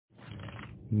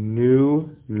New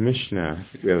Mishnah.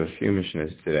 We have a few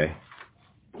Mishnahs today.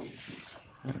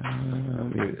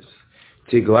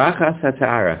 Tiglach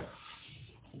Satara.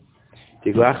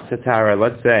 Tiglach Satara.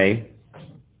 Let's say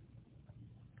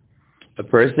a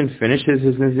person finishes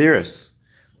his Nazirus.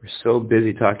 We're so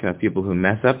busy talking about people who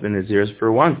mess up the Nazirus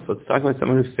for once. Let's talk about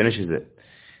someone who finishes it.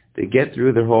 They get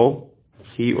through their whole,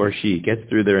 he or she gets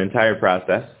through their entire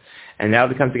process, and now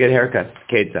they come to get a haircut.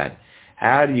 Ketzad.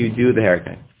 How do you do the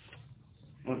haircut?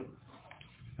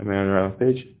 Am I on the wrong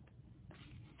page?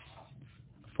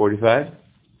 45?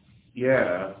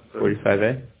 Yeah.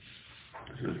 45A?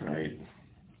 This is right.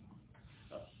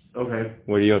 Okay.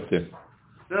 What are you up to?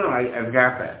 No, I've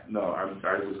got that. No, I'm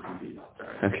sorry, I was confused.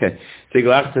 Sorry. Okay.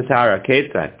 Tiglach Tatara,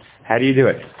 Ketzad. How do you do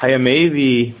it?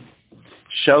 Hayamevi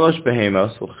Shalosh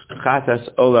Behemos Chatas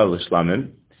Ola L'Shlamim.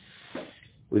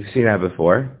 We've seen that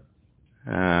before.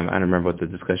 I don't remember what the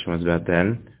discussion was about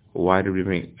then. Why did we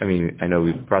bring, I know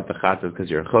we brought the chatas because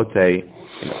you're a chote,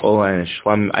 and ola and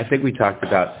shlamim. I think we talked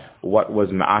about what was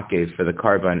ma'akev for the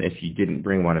karban if you didn't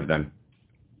bring one of them.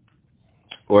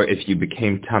 Or if you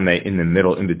became tameh in the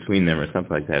middle, in between them, or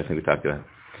something like that. I think we talked about.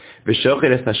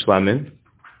 V'shochet es hashlamim,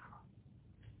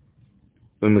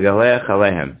 u'megaleach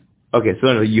alehem. Okay,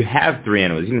 so you have 3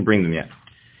 animals. You didn't bring them yet.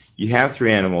 You have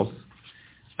 3 animals.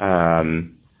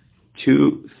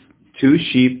 2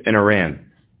 sheep and a ram.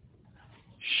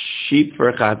 Sheep for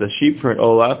a chata, sheep for an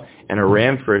ola, and a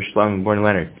ram for a shlamim, born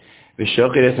Leonard.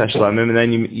 V'shochet es hashlamim, and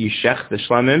then you shech the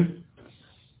shlamim,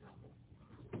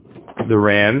 the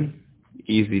ram,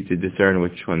 easy to discern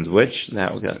which one's which, in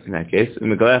that case.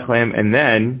 And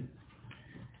then,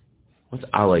 what's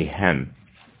alehem?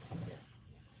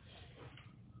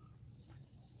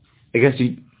 I guess do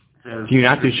you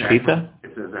not do shechita?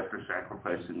 It says after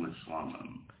sacrificing the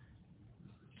shlamim.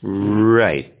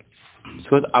 Right. So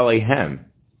what's alehem?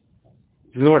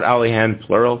 Isn't the word alehem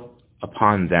plural?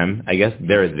 Upon them. I guess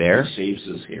they're there. He shaves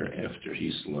his hair after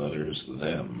he slaughters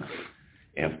them.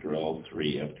 After all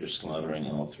 3, after slaughtering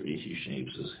all 3, he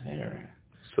shaves his hair.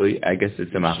 So I guess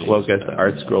it's a machlokas,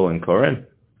 art scroll, and Koran.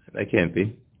 That can't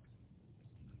be.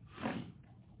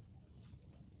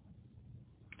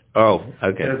 Oh,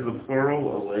 okay. As the plural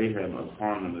alehem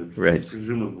upon them is right.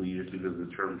 Presumably used because the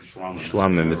term shlamim.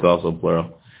 Shlamim is also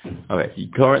plural. Okay.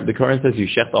 The Koran says you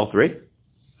shecht all 3?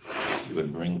 He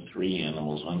would bring 3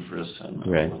 animals, one for a sin,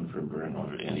 right. one for burnt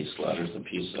offering, and he slaughters the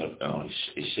peace offering.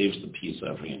 He shaves the peace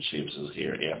offering and shaves his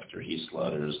hair after he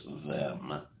slaughters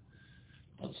them.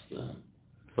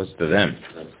 What's the them?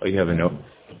 Oh, you have a note.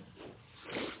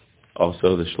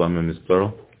 Also, the shlamim is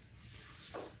plural.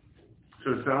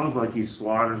 So it sounds like he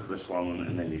slaughters the shlamim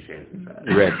and then he shaves his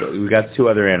head. Right. So we got 2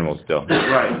 other animals still.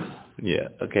 Right. Yeah.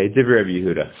 Okay. Divrei Rabbi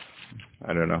Yehuda.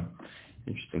 I don't know.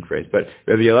 Interesting phrase. But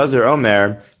Rabbi Elazar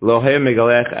Omer, Lo he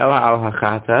megalech ela al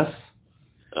hachatas.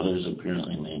 Others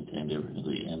apparently maintain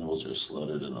the animals are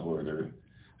slaughtered in order.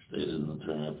 They didn't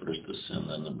turn out first the sin,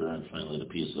 then the burn, finally the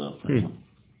peace offering.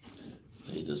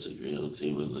 They disagree with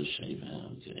the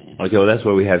shaving. Okay, well that's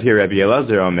what we have here. Rabbi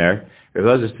Elazar Omer. Rabbi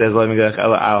Elazar says, Lo megalech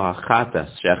ela al hachatas.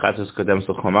 She'achatas kodem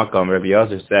sulchomakom. Rabbi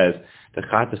Elazar says, the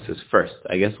chatas is first.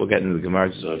 I guess we'll get into the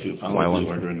Gemara. So if you follow the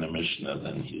order in the Mishnah,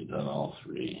 then he's done all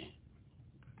 3.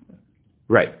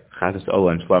 Right. Chatas,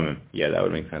 ola, and shlamim. Yeah, that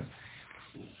would make sense.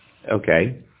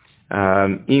 Okay.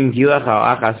 Im gilach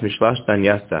al achas mishlashtan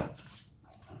yasta.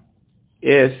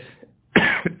 If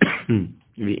im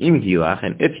gilach,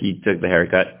 and if he took the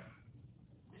haircut,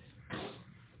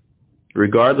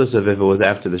 regardless of if it was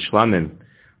after the shlamim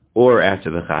or after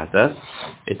the chatas,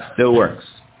 it still works.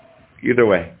 Either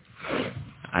way.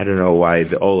 I don't know why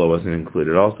the ola wasn't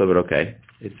included also, but okay.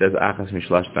 It says achas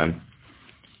mishlashtan.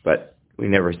 But we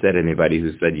never said anybody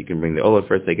who said you can bring the ola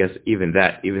first. I guess even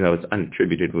that, even though it's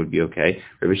unattributed, would be okay.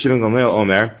 Rabbi Shimon Gamliel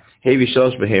Omer, Hevi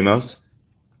shalosh behemos,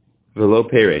 velo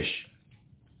perish.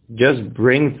 Just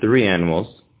bring 3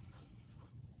 animals.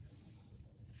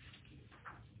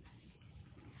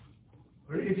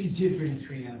 Or if you did bring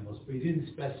 3 animals, but you didn't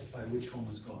specify which one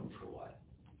was going for what.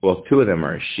 Well, 2 of them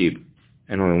are a sheep,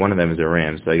 and only one of them is a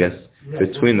ram. So I guess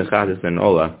between the chatas and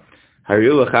ola,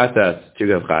 Hariula chatas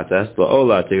tigav chatas,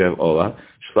 la'ola tigav ola,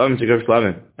 shlamim tigav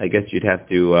shlamim. I guess you'd have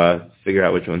to figure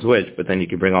out which one's which, but then you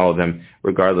can bring all of them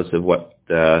regardless of what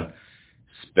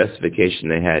specification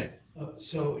they had.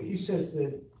 So he says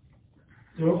that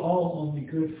they're all only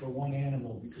good for 1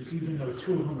 animal because even though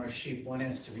 2 of them are sheep, one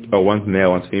has to be male. Oh, one's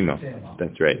male, one's female.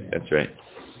 That's right. Yeah. That's right.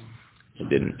 I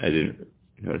didn't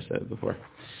notice that before.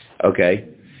 Okay.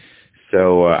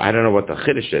 So I don't know what the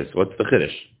chiddush is. What's the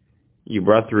chiddush? You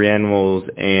brought 3 animals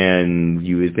and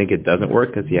you would think it doesn't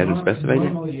work because he hasn't specified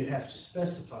it? Normally you'd have to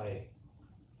specify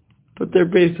But they're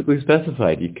basically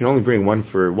specified. You can only bring one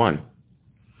for one.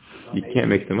 So You can't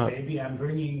make them up. Maybe I'm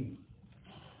bringing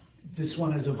this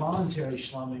one as a voluntary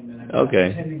shlomim, and I'm Okay.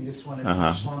 intending this one as a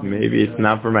shlomim. Maybe it's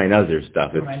not for my Nazir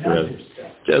stuff. For my It's Nazir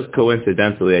stuff. just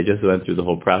coincidentally, I just went through the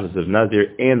whole process of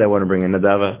Nazir, and I want to bring a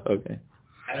Nadava. Okay.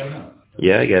 I don't know.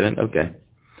 Yeah, I get it. Okay.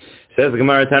 Says the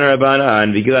Gemara, Tana Rabbana,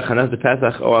 and Vigila Chanas de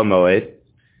Pesach Ohel Moed,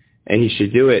 and he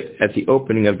should do it at the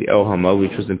opening of the Ohel Moed,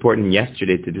 which was important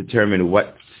yesterday to determine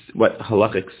what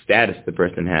halakhic status the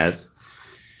person has,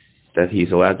 that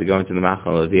he's allowed to go into the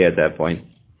Machal Levi at that point.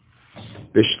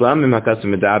 Bishlamim HaKasim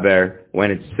Medaber,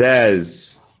 when it says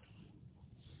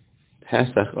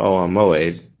Pesach Ohel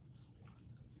Moed,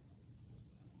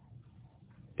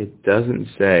 it doesn't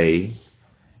say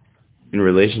in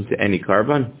relation to any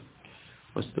carbon.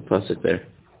 What's the pasuk there?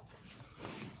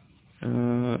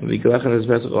 Vigilachan is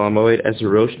Pesach Ohel Moed as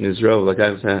Rosh Nizro,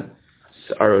 Lakach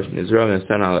Rosh Nizro, and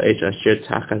San Al H Asher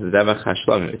Tachas Devach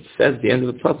Hashlamim. It says the end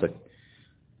of the pasuk.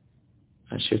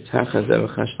 Asher Tachas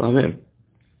Devach Hashlamim.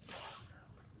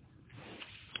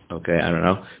 Okay, I don't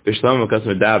know. Bishlam Makas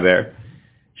Medaber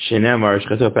Shenemar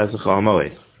Shchato Pesach Ohel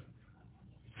Moed.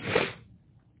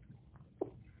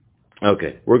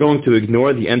 Okay, we're going to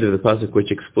ignore the end of the pasuk,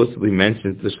 which explicitly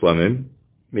mentions the shlamim.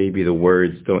 Maybe the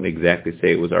words don't exactly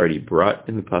say it was already brought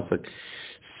in the pasuk.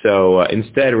 So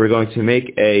instead, we're going to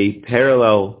make a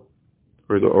parallel,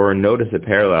 or notice a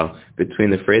parallel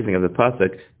between the phrasing of the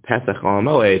pasuk Pesach Ohel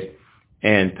Moed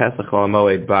and Pesach Ohel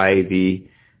Moed by the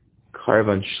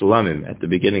Karvan Shlamim at the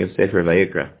beginning of Sefer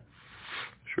Vayikra.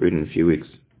 We'll read in a few weeks.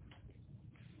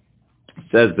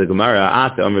 Says the Gemara,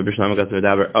 Ata Omer B'Shlam Gas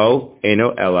Medaber O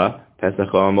Eino Ella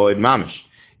Pesach Ohel Moed Mamish.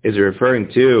 Is it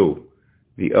referring to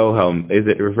the Ohel? Is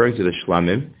it referring to the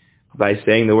Shlamim by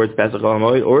saying the words Pesach Ohel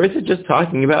Moed, or is it just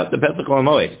talking about the Pesach Ohel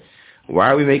Moed? Why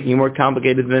are we making it more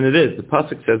complicated than it is? The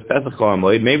pasuk says Pesach Ohel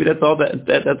Moed. Maybe that's all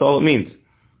that's all it means.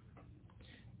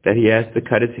 That he has to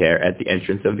cut his hair at the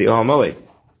entrance of the Ohel Moed.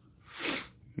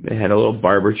 They had a little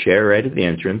barber chair right at the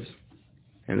entrance,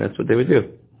 and that's what they would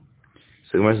do.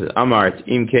 So the Gemara says, Amar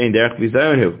im kein derech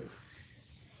bizayonu.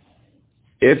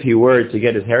 If he were to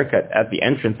get his haircut at the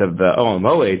entrance of the Ohel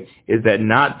Moed, is that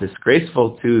not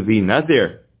disgraceful to the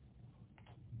Nazir?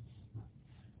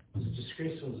 Is it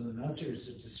disgraceful to the Nazir, or is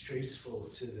it disgraceful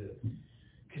to the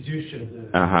Kedusha of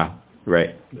the...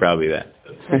 Right, probably that.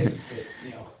 The place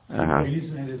that, they're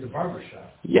using it as a barber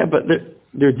shop. Yeah, but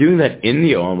they're doing that in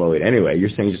the Ohel Moed anyway. You're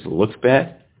saying it just looks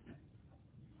bad?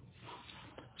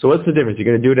 So what's the difference? You're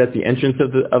going to do it at the entrance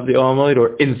of the Ohel Moed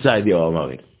or inside the Ohel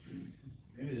Moed?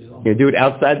 You're going to do it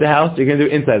outside the house? You're going to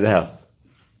do it inside the house?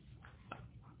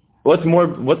 What's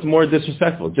more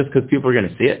disrespectful? Just because people are going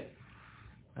to see it?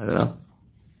 I don't know.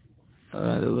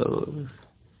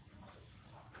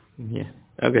 Yeah.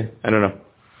 Okay. I don't know.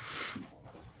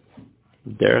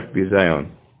 Derek Bizayon.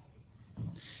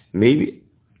 Maybe.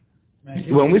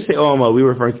 When we say Ohel Moed, we're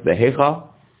referring to the Heichal.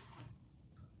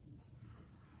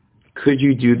 Could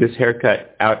you do this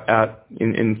haircut out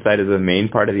inside of the main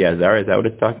part of the Azar? Is that what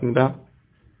it's talking about?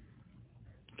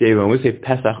 Dave, when we say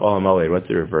Pesach Ohel Moed, what's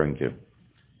it referring to?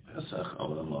 Pesach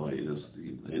Ohel Moed is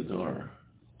the door.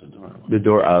 The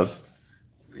door of?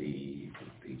 The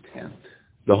tent.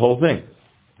 The whole thing?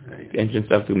 Right. The entrance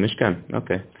up to Mishkan.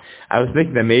 Okay. I was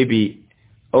thinking that maybe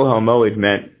Ohel Moed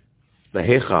meant the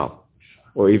Heichal,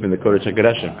 or even the Kodesh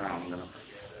HaKodashim.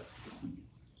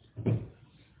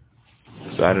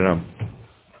 So I don't know.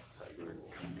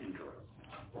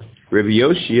 Rabbi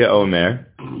Yoshia Omer,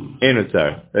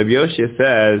 Enotzar. Rabbi Yoshia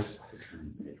says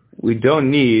we don't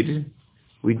need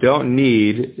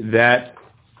that.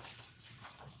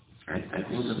 I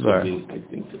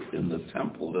think that in the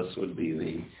temple, this would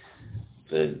be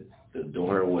the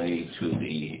doorway to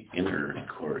the inner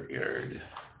courtyard.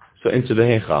 So into the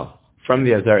Heichal, from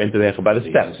the Azar into the Heichal by the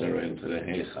steps. Into the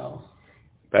Heichal.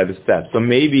 By the steps. So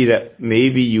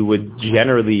maybe you would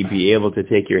generally be able to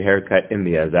take your haircut in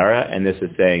the Azara, and this is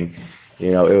saying,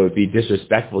 it would be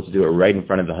disrespectful to do it right in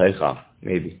front of the Heichal.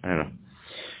 Maybe. I don't know.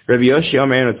 Rabbi Yoshi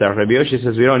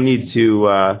says we don't need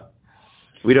to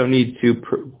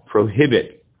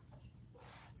prohibit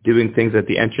doing things at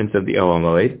the entrance of the Ohel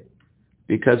Moed,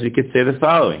 because we could say the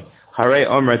following: Harei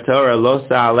Omer Torah lo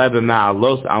sa'aleh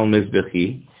b'ma'alos al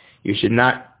mizbechi. You should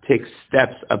not take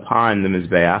steps upon the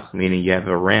Mizbeach, meaning you have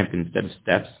a ramp instead of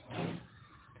steps.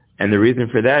 And the reason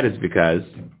for that is because,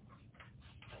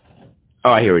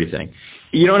 I hear what he's saying.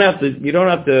 You don't have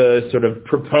to sort of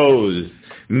propose,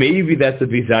 maybe that's a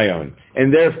bizayon,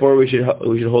 and therefore we should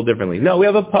hold differently. No, we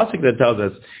have a pasuk that tells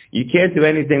us you can't do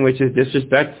anything which is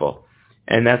disrespectful.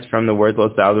 And that's from the word lo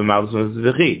sa'aleh b'ma'alos al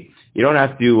mizbechi. You don't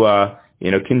have to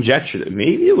conjecture that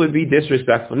maybe it would be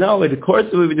disrespectful. No, of course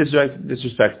it would be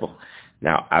disrespectful.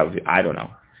 Now, I don't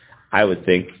know. I would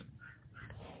think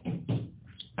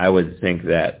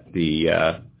that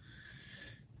the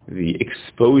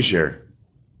exposure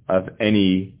of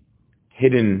any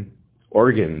hidden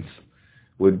organs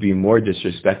would be more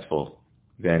disrespectful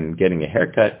than getting a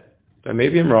haircut. But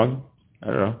maybe I'm wrong. I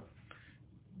don't know.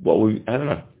 I don't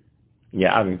know.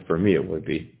 Yeah, I mean, for me it would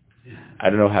be. I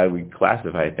don't know how we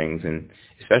classify things, and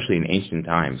especially in ancient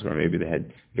times where maybe they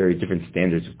had very different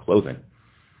standards of clothing.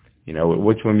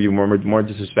 Which one would be more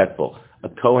disrespectful? A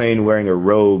Kohen wearing a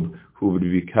robe who would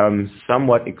become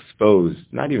somewhat exposed,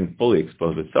 not even fully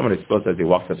exposed, but somewhat exposed as he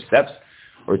walks up steps,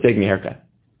 or taking a haircut?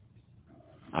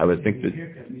 I would think that...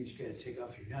 haircut means you got to take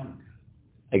off your helmet.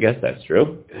 I guess that's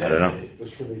true. I don't know.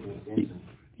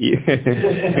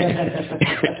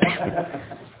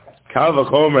 Kal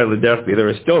v'chomer l'derech li. There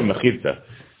was still a mechitza,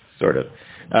 sort of.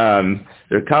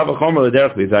 There kal v'chomer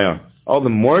l'derech li zayon. All the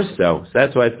more so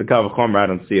that's why it's the kal v'chomer, I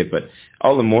don't see it, but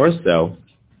all the more so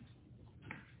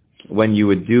when you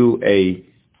would do a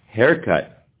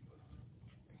haircut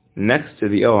next to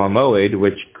the Ohel Moed,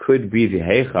 which could be the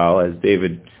Heichal, as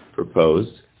David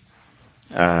proposed.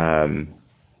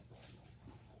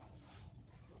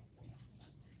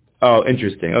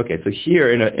 Interesting. Okay, so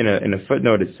here in a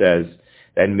footnote it says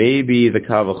that maybe the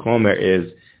kal v'chomer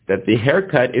is that the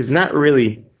haircut is not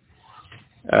really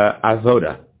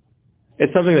avoda.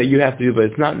 It's something that you have to do, but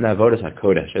it's not an avodas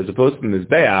hakodesh. As opposed to the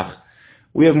mizbeach,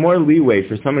 we have more leeway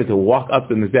for somebody to walk up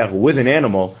the mizbeach with an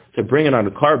animal to bring it on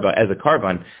a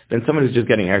karban than someone who's just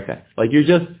getting a haircut. Like you're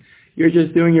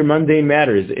just doing your mundane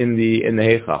matters in the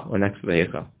heichal or next to the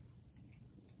heichal.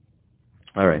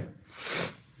 All right.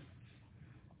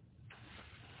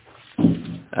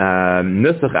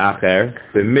 Nusach acher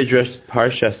b'midrash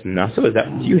parshas naso.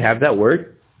 Do you have that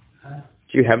word?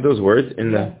 Do you have those words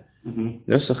in the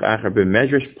Nusach acher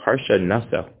b'midrash parsha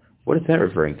naso? What is that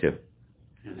referring to?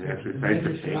 Daf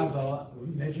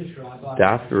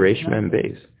Reish Mem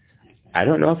Beis. I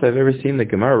don't know if I've ever seen the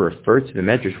Gemara refer to the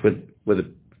Medrash with a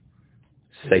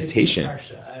citation.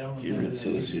 Here it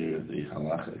says here the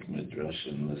halachic Midrash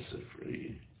and the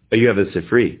Sifri. Oh, you have the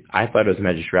Sifri. I thought it was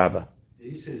Medrash Rabbah.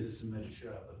 He says it's a Medrash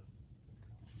Rabbah.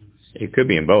 It could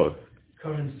be in both.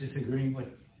 Cohen's disagreeing with...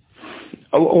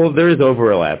 Oh, well, there is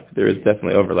overlap. There is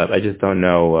definitely overlap. I just don't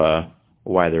know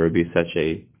why there would be such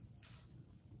a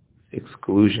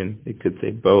exclusion. It could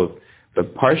say both.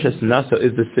 But Parshas Naso,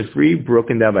 is the Sifri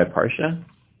broken down by Parsha?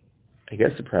 I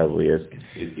guess it probably is.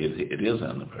 It is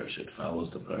on the Parsha. It follows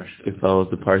the Parsha. It follows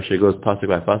the Parsha. It goes pasuk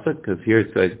by pasuk? Because here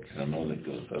it's like... I don't know that it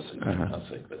goes pasuk by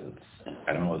pasuk, but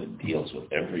I don't know that it deals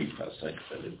with every pasuk.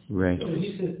 Right. So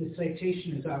he says the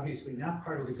citation is obviously not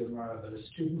part of the Gemara, but a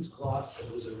student's gloss that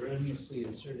was erroneously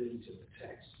inserted into the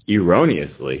text.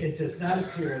 Erroneously? It does not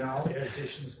appear in all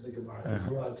editions of the Gemara. The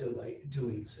Gemara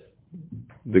doing so.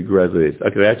 The Grezlis.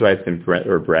 Okay, that's why it's in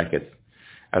brackets.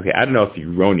 Okay, I don't know if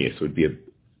erroneous would be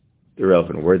the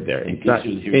relevant word there.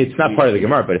 It's not part of the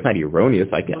Gemara, but it's not erroneous.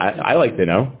 I like to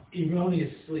know.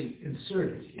 Erroneously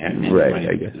inserted. Right,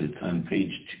 I guess. It's on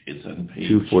page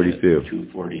 242.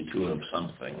 242 of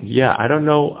something. Yeah, I don't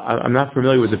know. I'm not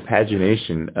familiar with the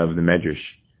pagination of the Medrash.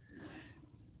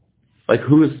 Like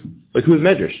who's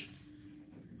Medrash?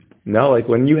 No, like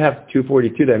when you have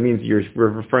 242, that means you're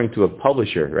referring to a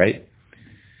publisher, right?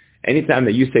 Anytime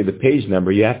that you say the page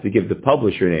number, you have to give the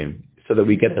publisher name so that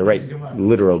we get the right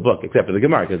literal book, except for the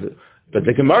Gemara. But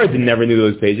the Gemara never knew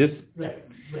those pages. Right.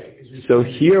 So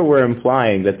here we're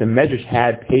implying that the Medrash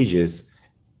had pages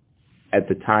at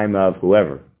the time of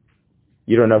whoever.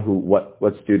 You don't know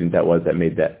what student that was that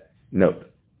made that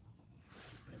note.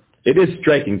 It is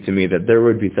striking to me that there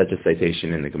would be such a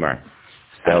citation in the Gemara.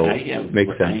 So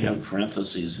makes sense. I have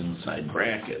parentheses inside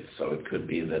brackets, so it could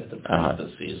be that the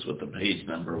parentheses with the page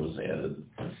number was added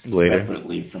later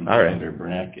separately from the other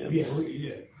brackets. Yeah.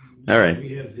 All right.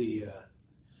 We have the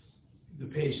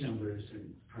page numbers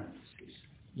in parentheses.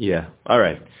 Yeah. All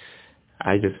right.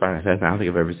 I just find that fascinating. I don't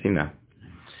think I've ever seen that.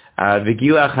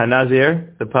 V'gilach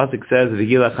hanazir. The pasuk says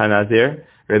V'gilach hanazir.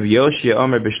 Rabbi Yoshia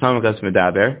Omer b'shlam gas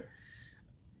medaber.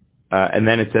 And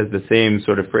then it says the same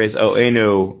sort of phrase,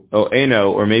 O'eno,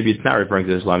 or maybe it's not referring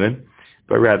to the Shlamim,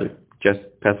 but rather just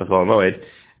Pesach Ohel Moed.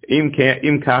 Im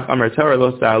kach amar Torah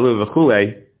lo sa'alu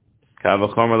v'chulei, ka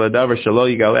v'chomer l'davar shelo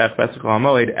yigalech Pesach Ohel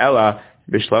Moed, ela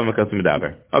b'shlam v'kas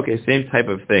medaber. Okay, same type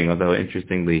of thing, although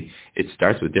interestingly, it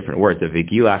starts with different words, the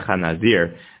V'gilach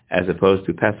HaNazir, as opposed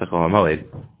to Pesach Ohel Moed.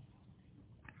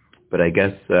 But I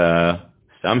guess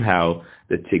somehow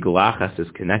the Tiglachas is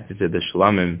connected to the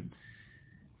Shlamim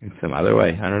in some other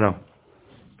way. I don't know.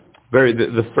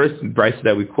 The first brisa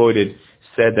that we quoted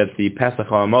said that the Pesach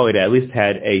HaMoed at least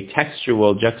had a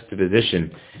textual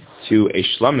juxtaposition to a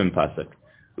Shlomim pasuk.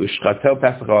 Ushchato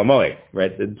Pesach HaMoed,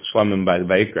 right? The Shlomim by the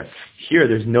Vayikra. Here,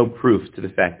 there's no proof to the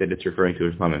fact that it's referring to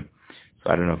a Shlomim. So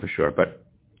I don't know for sure, but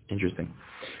interesting.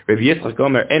 Rav Yitzchak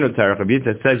Omer Enu Tarach. Rav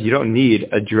Yitzchak says you don't need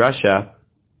a drasha,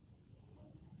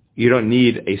 you don't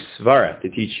need a svara to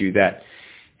teach you that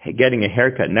getting a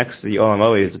haircut next to the Olam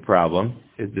Moed is a problem,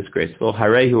 is disgraceful.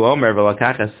 Harehu Omer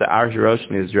v'lakachas sa'ar shrosh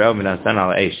nizro v'nasan al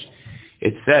eish.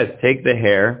 It says, take the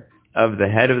hair of the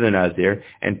head of the Nazir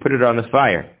and put it on the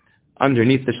fire,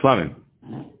 underneath the shlamim.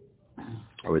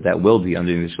 Or that will be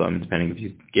underneath the shlamim, depending if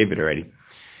you gave it already,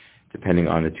 depending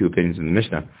on the two opinions in the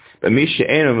Mishnah. But mi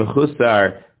she'enu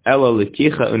mechusar elo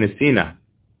lekicha unesina.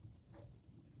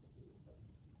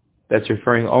 That's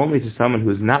referring only to someone who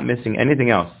is not missing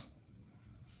anything else.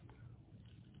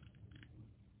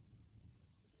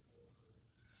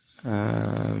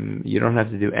 You don't have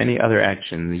to do any other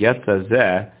action.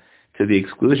 Yatzazeh, to the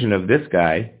exclusion of this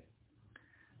guy,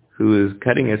 who is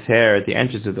cutting his hair at the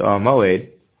entrance of the Olam Moed,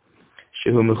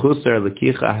 shehu mechusar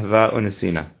lekicha ahva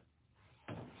unesina.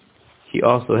 He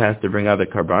also has to bring out the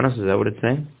karbanos. Is that what it's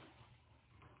saying?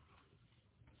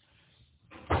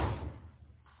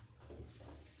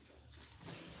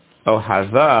 Oh,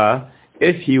 hava,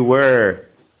 if he were,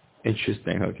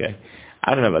 interesting, okay.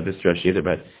 I don't know about this drush either,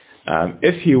 but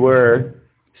if he were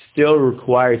still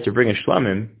required to bring a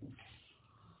shlamim,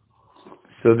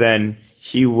 so then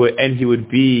he would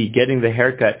be getting the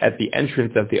haircut at the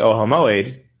entrance of the Ohel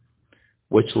Moed,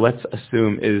 which let's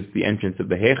assume is the entrance of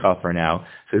the Heichal for now.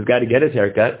 So he's got to get his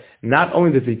haircut. Not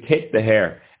only does he take the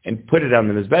hair and put it on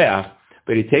the Mizbeach,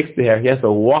 but he takes the hair, he has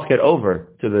to walk it over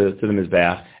to the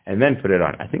Mizbeach and then put it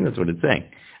on. I think that's what it's saying.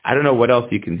 I don't know what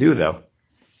else you can do though.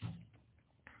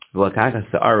 So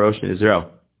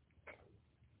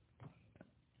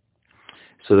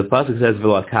the pasuk says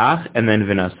v'lakach and then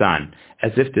v'nasan,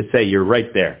 as if to say you're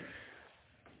right there.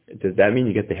 Does that mean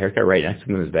you get the haircut right next to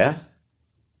the Mizbeach?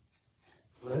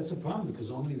 Well, that's a problem because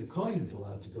only the Kohen is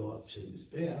allowed to go up to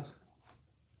the Mizbeach.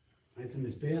 Right, the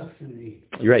Mizbeach in the...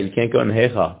 You're right, you can't go in the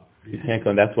Heichal. You can't go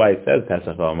in, that's why it says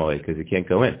Pesach HaMoed, because you can't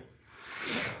go in.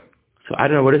 So I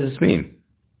don't know, what does this mean?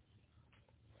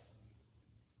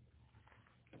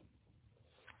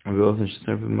 Oh,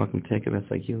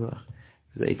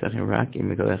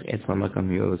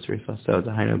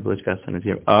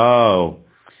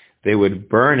 they would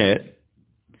burn it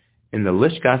in the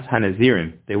Lishkas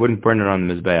Hanazirim. They wouldn't burn it on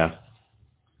the Mizbeach.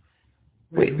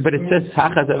 Wait, but it says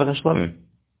Hachaz Evach HaShlomim.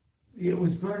 It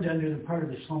was burned under the part of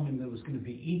the Shlomim that was going to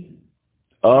be eaten.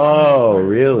 Oh,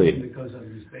 really? Because of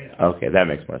Mizbeach. Okay, that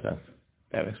makes more sense.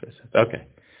 Okay.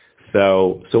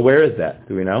 So where is that?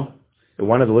 Do we know?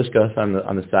 One of the Lishkas on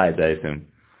the sides, I assume.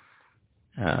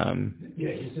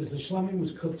 It says the Shlomim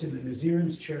was cooked in the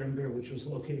Nazirim's Cherembir, which was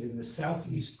located in the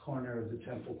southeast corner of the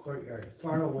temple courtyard,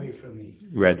 far away from the...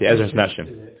 Right, the Ezra's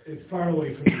Nashim. Far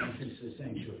away from the entrance to the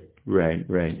sanctuary. Right,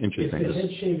 interesting. If the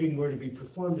head shaving were to be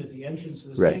performed at the entrance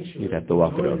of the sanctuary, you'd have to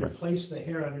walk it over. In order to place the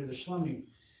hair under the Shlomim,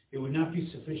 it would not be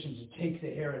sufficient to take the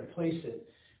hair and place it.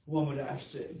 One would have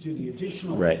to do the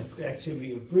additional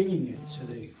activity of bringing it to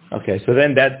the... Okay, so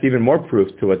then that's even more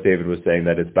proof to what David was saying,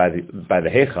 that it's by the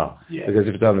Heichal. Yeah. Because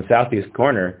if it's on the southeast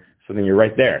corner, so then you're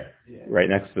right there, right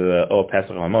next to the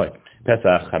Pesach HaMoed, Pesach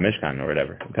HaMishkan or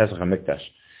whatever, Pesach HaMikdash.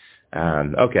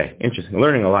 Okay, interesting.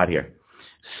 Learning a lot here.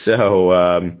 So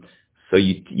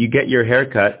you get your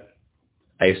haircut.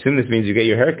 I assume this means you get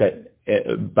your haircut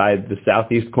by the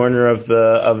southeast corner of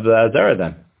the Azara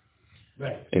then.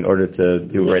 Right. In order to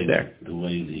do it right there. The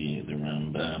way the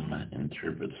Rambam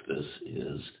interprets this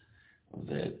is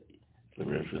that the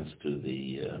reference to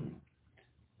the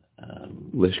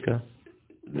Lishka?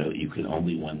 No, you can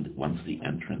only once the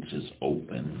entrance is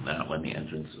open, not when the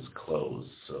entrance is closed.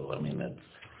 So, I mean, that's...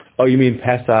 Oh, you mean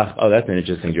Pesach? Oh, that's an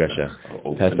interesting drasha.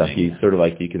 Pesach, you sort of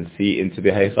like you can see into the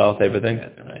Heichal type of thing?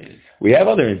 Right. We have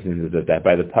other instances of that.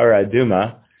 By the Parah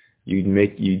Aduma,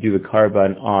 you do the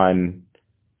Karban on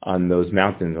those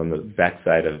mountains on the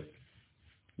backside of,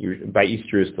 by East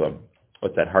Jerusalem.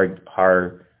 What's that? Har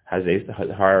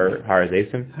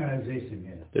Hazesim?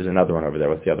 Yeah. There's another one over there.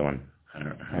 What's the other one?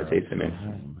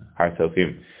 Har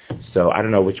Tzofim. So I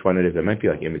don't know which one it is. It might be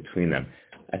like in between them.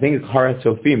 I think Har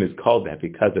Tzofim is called that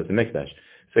because of the Mikdash.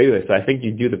 So anyway, I think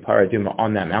you do the Paraduma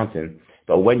on that mountain,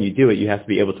 but when you do it, you have to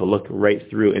be able to look right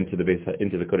through into the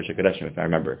Kodesh HaKodeshim, if I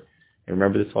remember. You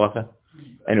remember this halacha?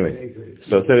 Anyway,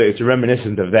 so it's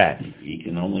reminiscent of that. He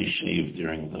can only shave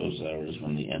during those hours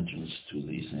when the entrance to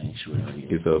the sanctuary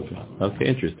is open. Okay,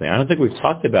 interesting. I don't think we've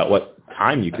talked about what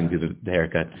time you can do the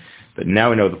haircut, but now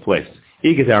we know the place.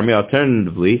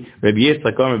 Alternatively, Rabbi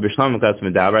Yitzchak Omer B'Shlam Katzim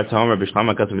Medaber, Tomer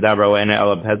B'Shlam Katzim Medaber, Oene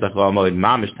Ela Pesach Lo Amoid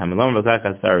Mamish Tamelon V'Zach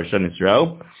Asar Rishon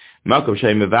Yisrael, Malkum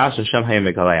Shem Mevash Hashem Hayim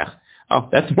Mekaleach. Oh,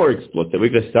 that's more explicit. We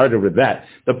could have started with that.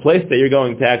 The place that you're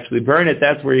going to actually burn it,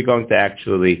 that's where you're going to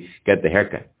actually get the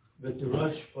haircut. But the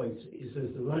Rush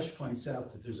points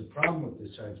out that there's a problem with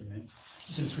this argument,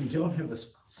 since we don't have a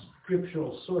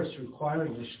scriptural source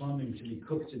requiring the shlamim to be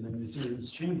cooked in the Nazir's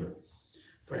chamber.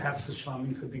 Perhaps the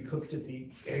shlamim could be cooked at the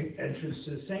entrance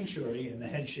to the sanctuary, and the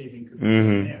head shaving could be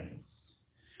done there.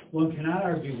 One cannot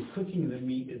argue that cooking the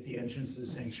meat at the entrance to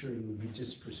the sanctuary would be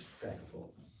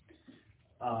disrespectful.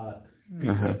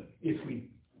 If we,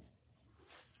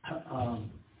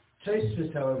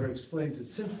 Tosfos, however, explains that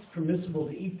since it's permissible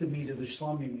to eat the meat of the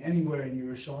shlamim anywhere in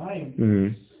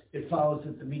Yerushalayim, it follows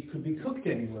that the meat could be cooked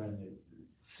anywhere in the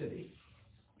city.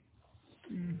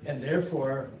 And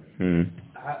therefore,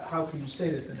 how can you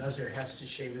say that the Nazir has to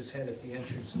shave his head at the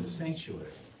entrance to the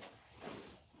sanctuary?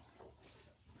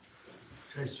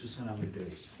 Tosfos and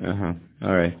Amadeus.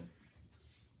 All right.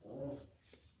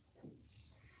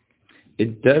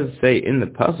 It does say in the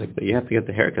pasuk that you have to get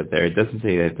the haircut there. It doesn't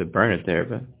say you have to burn it there,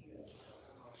 but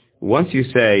once you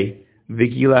say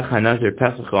V'gilach hanazir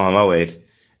pesach ha'moed,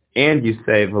 and you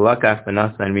say V'lakach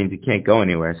b'nasan, means you can't go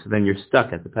anywhere, so then you're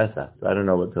stuck at the Pesach. So I don't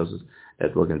know what Tosfos,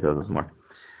 let's look into Tosfos more.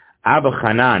 Abba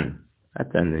Chanan,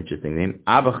 that's an interesting name.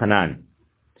 Abba Chanan.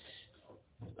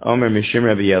 Omer Mishim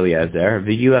Rabbi Eliezer,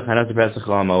 V'gilach hanazir pesach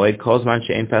ha'moed, Kozman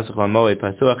she'en pesach ha'moed,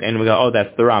 Pasuach, and we go, oh,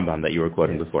 that's the Rambam that you were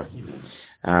quoting before.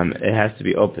 It has to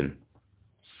be open.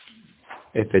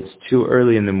 If it's too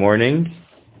early in the morning,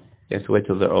 you have to wait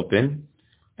till they're open.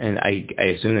 And I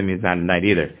assume that means not at night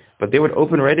either. But they would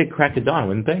open right at crack of dawn,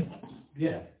 wouldn't they?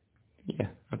 Yeah. Yeah,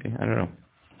 okay, I don't know.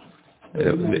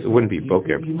 It wouldn't be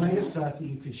boker. You might have thought that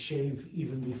you could shave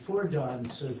even before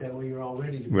dawn, so that way you're all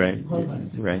ready to right.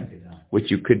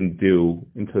 Which you couldn't do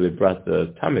until they brought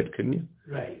the tamid, couldn't you?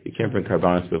 Right. You can't bring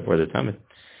karbanos before the tamid.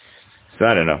 So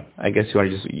I don't know. I guess you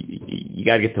want to you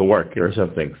got to get to work or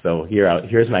something. So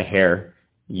here's my hair.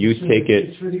 You take it.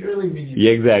 It's for the early minyan.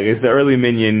 Yeah, exactly. It's the early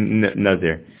minyan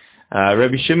nazir.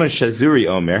 Rabbi Shimon Shazuri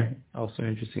Omer, also an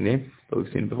interesting name, but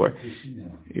we've seen it before.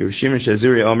 Rabbi Shimon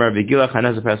Shazuri Omer, V'gilach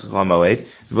hanazir pesach ha'moed,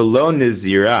 v'lo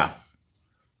nazira.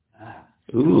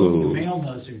 Ooh. The male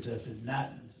nazir does it,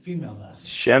 not the female nazir.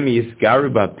 Shem yisgaru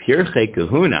b'pirchei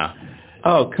kahuna.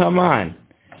 Oh, come on.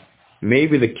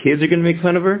 Maybe the kids are going to make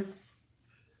fun of her?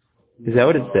 Is that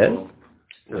what it says?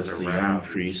 That's the young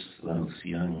priest, those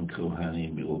young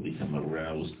Kohanim will become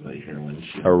aroused by heroin.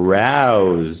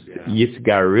 Aroused.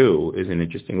 Yitzgaru is an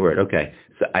interesting word. Okay.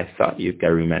 So I thought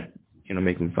Yitzgaru meant,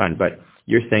 making fun, but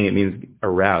you're saying it means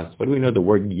aroused. What do we know the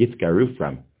word Yitzgaru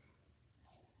from?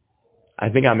 I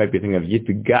think I might be thinking of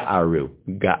Yitzga'aru.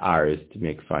 Ga'ar is to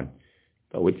make fun.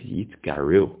 But what's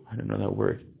Yitzgaru? I don't know that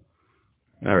word.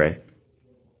 All right.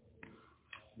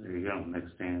 There you go.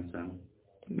 Next stanza.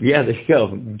 Yeah, there you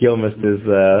go. Gil missed his,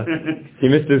 he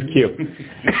missed his cue.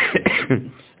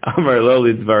 Amar lo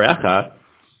litzvarecha,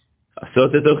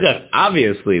 sota tochech.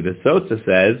 Obviously, the sota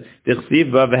says,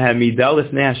 Dichsiv ba v'hamida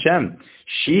l'fnei Hashem.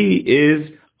 She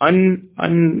is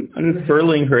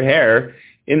unfurling her hair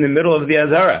in the middle of the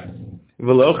Azara.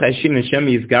 V'lo chashin Hashem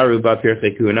yizgaru ba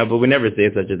pirchei kahuna, but we never say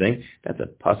such a thing. That's a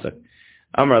pasuk.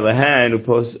 Amar lehen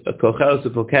ukochelos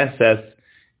upokeses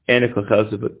and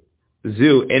ukochelos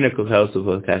Zu enikel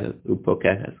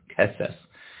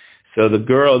So the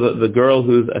girl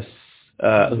who's a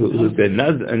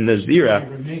nazira,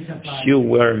 she'll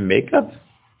wear makeup,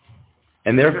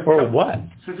 and therefore what?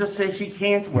 So just say she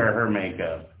can't wear her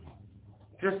makeup.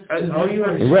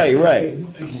 Right.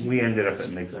 We ended up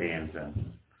at next stanza.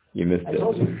 You missed it.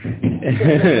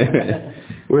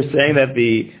 We're saying that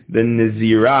the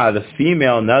nazira, the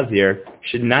female nazir,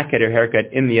 should not get her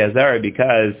haircut in the azara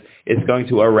because it's going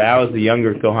to arouse the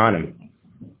younger kohanim.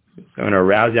 It's going to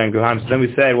arouse young kohanim. So then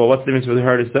we said, well, what's the difference with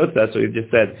her and a sota? So we just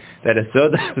said that a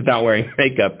sota is not wearing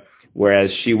makeup,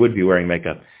 whereas she would be wearing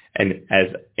makeup. And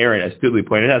as Aaron astutely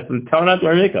pointed out, tell her not to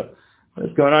wear makeup.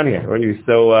 What's going on here? What are you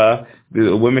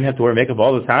do women have to wear makeup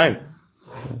all the time?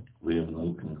 We have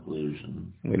no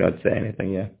conclusion. We don't say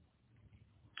anything, yeah.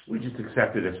 We just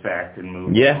accept it as fact and move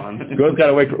on. Girls got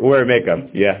to wear makeup,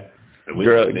 yeah.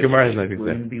 Gemara has nothing to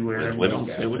say. We don't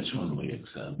say which one we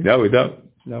accept. No, we don't.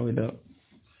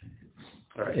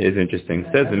 Right. It is interesting.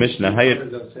 Says the Mishnah.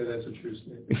 Doesn't say that's a true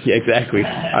statement. Yeah, exactly.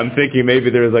 I'm thinking maybe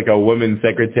there was like a woman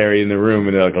secretary in the room,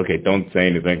 and they're like, okay, don't say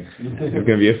anything. It's going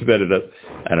to be upset at us.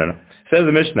 I don't know. Says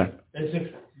the Mishnah. As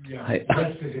if,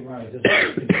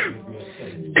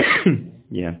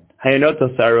 Yeah.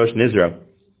 Hayanoto Sarosh Nizra.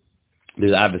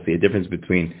 There's obviously a difference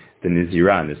between the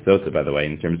Nizira and the Sota, by the way,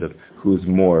 in terms of who's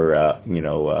more, in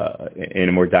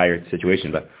a more dire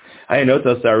situation. But you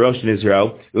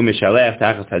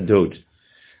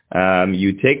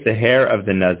take the hair of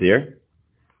the Nazir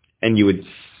and you would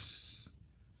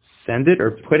send it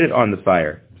or put it on the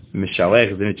fire.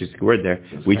 Mishalech is an interesting word there.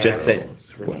 We just said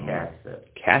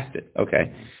cast it.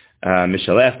 Okay.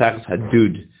 Mishalech tachas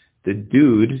hadud. The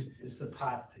dude is the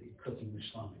pot that you're cooking the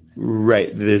shlamim in.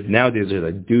 Right. Nowadays there's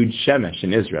a dude shemesh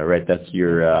in Israel, right? That's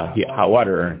your hot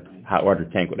water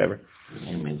tank, whatever.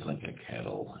 It means like a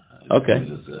kettle. Okay.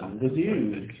 The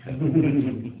dude.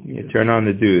 You turn on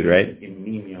the dude, right? In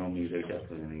Minion, they're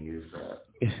definitely going to use that.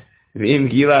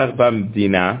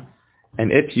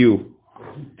 And if you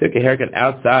took a haircut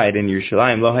outside in your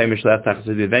shalayim,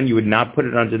 then you would not put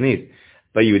it underneath,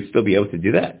 but you would still be able to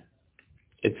do that.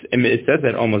 It says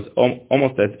that almost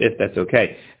as if that's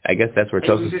okay. I guess that's where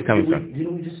Tosfos is coming from.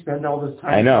 Didn't we just spend all this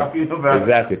time I know, talking about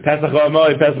exactly. Pesach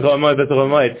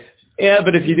Moed. Yeah,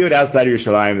 but if you do it outside of your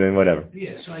shalayim, then whatever.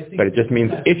 Yeah, so I think. But it just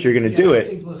means if you're going to do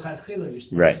it,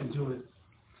 right? To do it.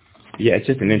 Yeah, it's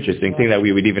just an interesting thing that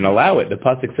we would even allow it. The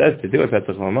pasuk says to do it.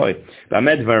 Pesach Moed.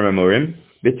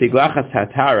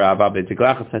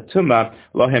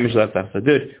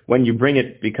 When you bring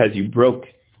it because you broke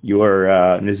your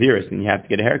Naziris and you have to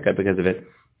get a haircut because of it,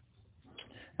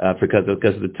 because of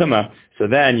the tumah, so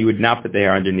then you would not put the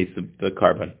hair underneath the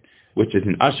carbon, which is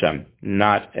an asham,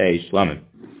 not a shlamim,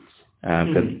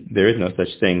 because there is no such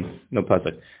thing, no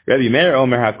pasuk. Rabbi Meir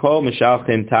Omer Hakol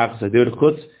Mishalchin Tach Sadur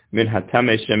Chutz Min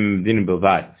Hatame Shem Din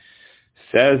Bilvad.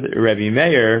 Says Rabbi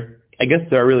Meir, I guess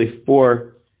there are really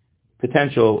four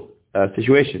potential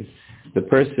situations. The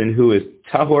person who is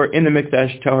tahor in the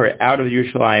mikdash, tahor out of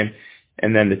Yerushalayim,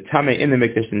 and then the tameh in the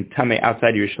mikdash and tameh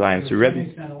outside Yerushalayim. So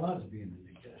Rabbi, not allowed to be in the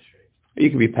mikdash, right? You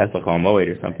could be Pesach al Moed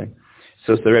or something.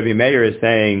 So Rabbi Meir is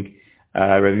saying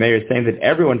that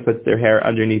everyone puts their hair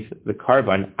underneath the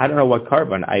carbon. I don't know what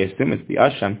carbon. I assume it's the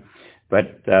asham,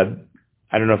 but I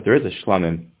don't know if there is a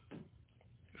shlamim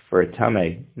for a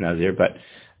tameh nazir. But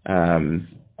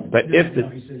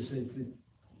if he says that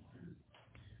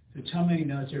the tameh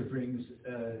nazir brings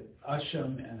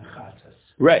asham and chatas.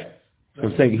 Right. But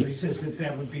I'm saying, he says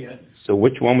that would be it. So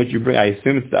which one would you bring? I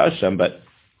assume it's the asham, but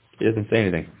he doesn't say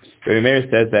anything. Rabbi Meir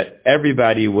says that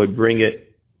everybody would bring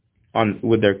it on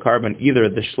with their carbon, either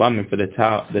the shlamim for the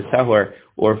tahor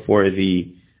or for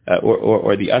the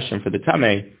or the asham for the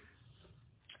tameh,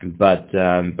 but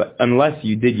unless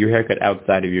you did your haircut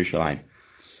outside of Yerushalayim.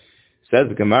 Says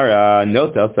the Gemara,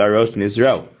 Notel Sarosh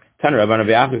Nizro. Tan Rabban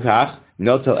V'Achukach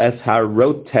Notel Es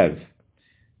Harotev.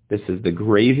 This is the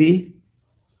gravy.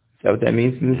 Is that what that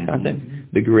means in this context?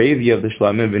 The gravy of the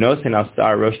shlamim. V'nosen al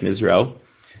star rosh nizro.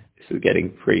 This is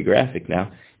getting pretty graphic now.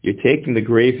 You're taking the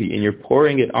gravy and you're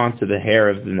pouring it onto the hair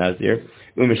of the nazir.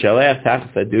 U'mishaleach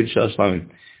tachas adud shel shlamim.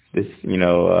 This,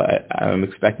 I'm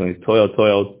expecting toil.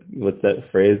 What's that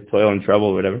phrase? Toil and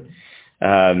trouble, whatever.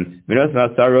 V'nosen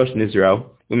al star rosh nizro.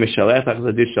 U'mishaleach tachas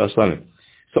adud shel shlamim.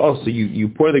 So also you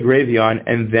pour the gravy on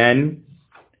and then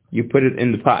you put it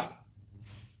in the pot.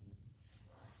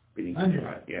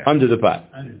 Under the pot.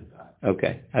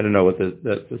 Okay. I don't know what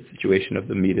the situation of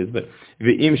the meat is, but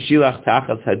v'im shilach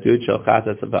tachas hadud shel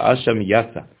chatas v'asham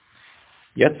yatsa.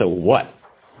 Yatsa what?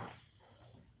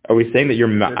 Are we saying that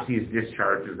that he's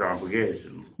discharged his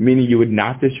obligation? Meaning you would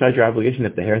not discharge your obligation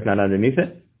if the hair is not underneath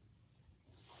it?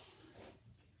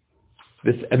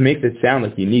 It makes it sound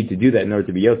like you need to do that in order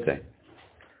to be yotzei.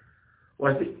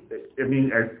 Well, I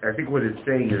think what it's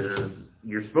saying is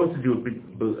you're supposed to do it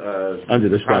under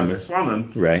the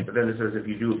shlamim, right? But then it says if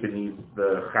you do it beneath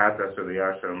the chatas or the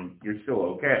asham, you're still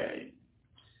okay.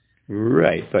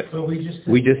 Right, but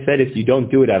we just said if you don't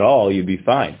do it at all, you'd be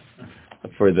fine.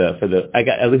 For the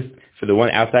at least for the one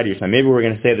outside of Yerushalayim. Maybe we're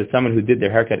going to say that someone who did their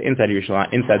haircut inside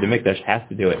Yerushalayim, inside the mikdash, has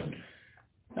to do it,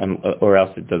 or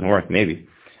else it doesn't work. Maybe.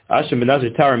 Asham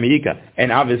b'nazir tahor miyika,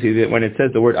 and obviously when it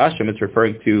says the word asham, it's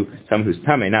referring to someone who's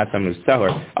tamei, not someone who's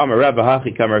tahor. Amar Rabba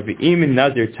hachi kamar v'im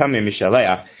nazir tamei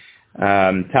mishaleach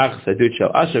tach sadut shel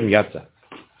asham yatsa.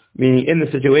 Meaning, in the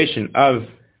situation of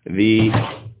the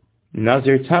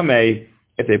nazir tamei,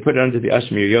 if they put it under the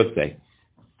asham yotzei,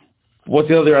 what's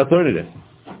the other alternative?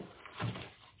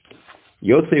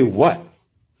 Yotzei what?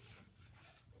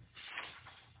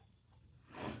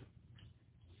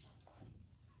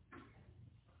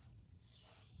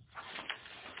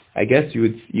 I guess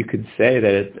you could say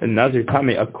that it's a Nazir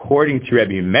Tameh according to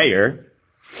Rabbi Meir,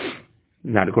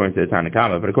 not according to the Tanna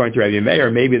Kama, but according to Rabbi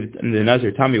Meir, maybe the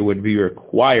Nazir Tameh would be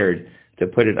required to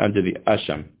put it under the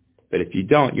Asham. But if you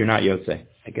don't, you're not Yotzei.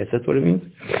 I guess that's what it means.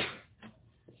 It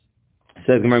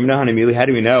says, how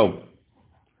do we know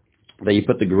that you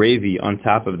put the gravy on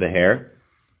top of the hair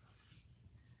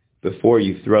before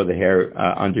you throw the hair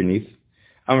underneath.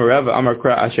 Amar Rava, Amar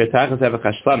Kra, Asher Tachas Zevach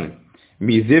Hashlamim,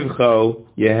 Mizivcho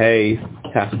Yehei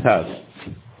Tachtav.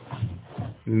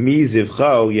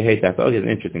 Mizivcho Yehei Tachtav. Okay, it's an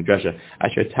interesting drasha.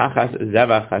 Asher Tachas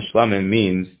Zevach Hashlamim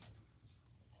means,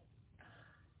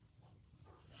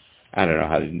 I don't know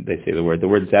how they say the word. The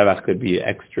word Zevach could be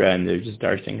extra, and they're just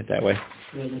darshing it that way.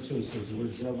 Yeah, that's what it says. The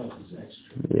word Zevach is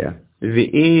extra. Yeah.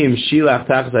 V'im Shilach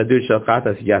Tachas Adud Shel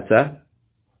Chatas Yatza.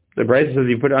 The Brisa says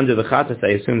you put it under the chatas. I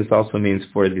assume this also means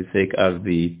for the sake of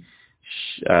the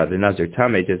Nazir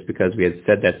Tameh, just because we had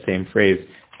said that same phrase,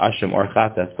 Asham or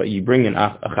chatas, but you bring in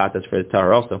a chatas for the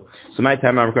Tahar also. So my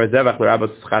time I'm Zevach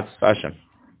l'Rabbos chatas Asham.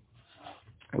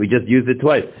 We just used it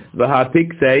twice.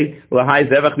 V'hapik say l'hai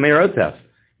Zevach me'rotav.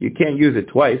 You can't use it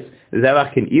twice.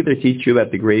 Zevach can either teach you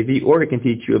about the gravy or it can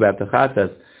teach you about the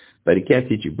chatas, but it can't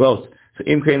teach you both. So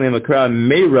im krein lemakra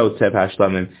me'rotav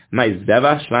hashlamim my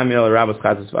Zevach shlamim el Rabbos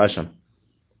chatas v'asham.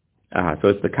 So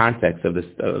it's the context of this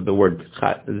the word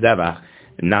Zevach,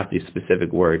 and not the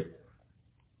specific word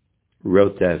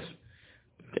rotev.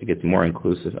 It gets more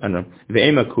inclusive. I don't know.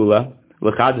 Ve'ema kula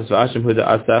l'chatas v'asham huda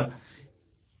asa.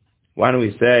 Why don't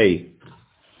we say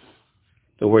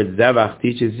the word Zevach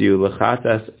teaches you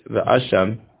l'chatas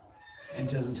v'asham, and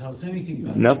doesn't tell us anything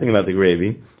about nothing about the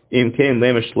gravy. Im kein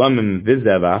lema shlamim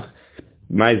v'zevach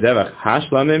my Zevach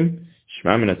hashlamim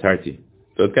shmamim atarti.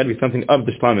 So it's got to be something of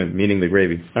the shlamim, meaning the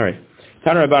gravy. All right.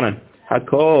 Tana Rabbanan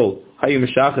hakol hayu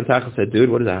mishach and tachas hadud.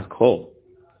 What is a hakol?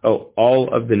 Oh,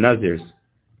 all of the nazirs,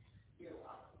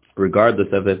 regardless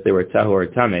of if they were tahu or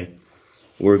tameh,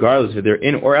 regardless if they're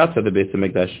in or outside the Beis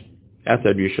Hamikdash,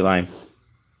 outside Yerushalayim.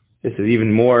 This is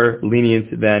even more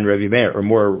lenient than Rabbi Meir, or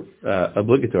more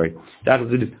obligatory.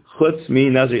 Chutz mi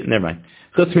nazir, never mind.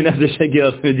 Chutz mi nazir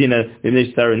shegil medina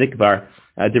minish sara nikvar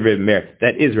to Rabbi Meir.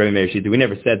 That is Rabbi Meir. We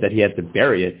never said that he had to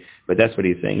bury it, but that's what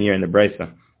he's saying here in the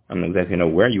Brisa. I don't exactly know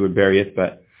where you would bury it,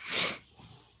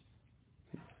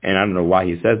 and I don't know why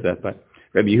he says that, but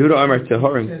Rabbi Yehuda Amar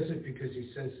Tehorim. He says it because he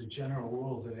says the general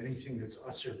rule that anything that's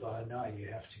Asher Ba'ana you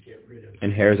have to get rid of.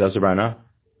 And hair is Asher Ba'ana?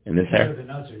 In this hair? The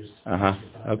Nazars.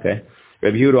 Okay.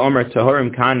 Rabbi Yehuda Amar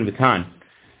Tehorim kan v'kan.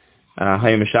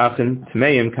 Hayim Meshachin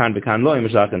Tmeim kan v'kan lo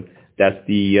Meshachin. That's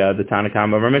the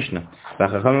Tanakam of our Mishnah.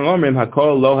 V'chachamim Omrim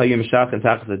hakol lo Hayim Meshachin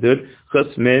tachas adud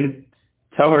chutz min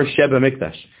tahor sheba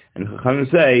mikdash. And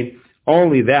Chachamim say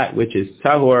only that which is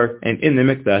tahor and in the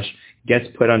mikdash gets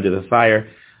put under the fire.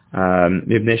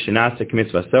 Mibnei shenasa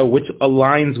k'mitzvah. So, which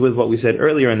aligns with what we said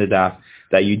earlier in the daf,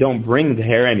 that you don't bring the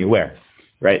hair anywhere.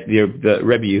 Right? The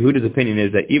Rebbe Yehuda's opinion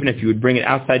is that even if you would bring it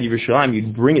outside of Yerushalayim,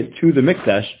 you'd bring it to the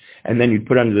mikdash and then you'd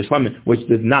put it under the shlamim, which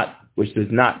does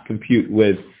not compute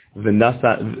with the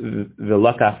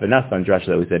lakach v'nasan drasha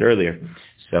that we said earlier.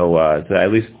 So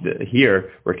at least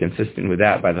here we're consistent with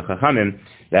that by the Chachamim,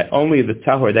 that only the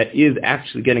tahor that is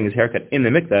actually getting his haircut in the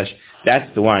mikdash,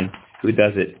 that's the one who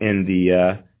does it in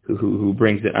the who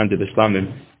brings it under the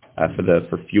shlamim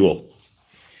for fuel.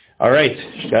 All right,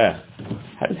 Shkaya.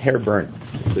 How does hair burn?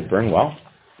 Does it burn well?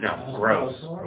 No, gross.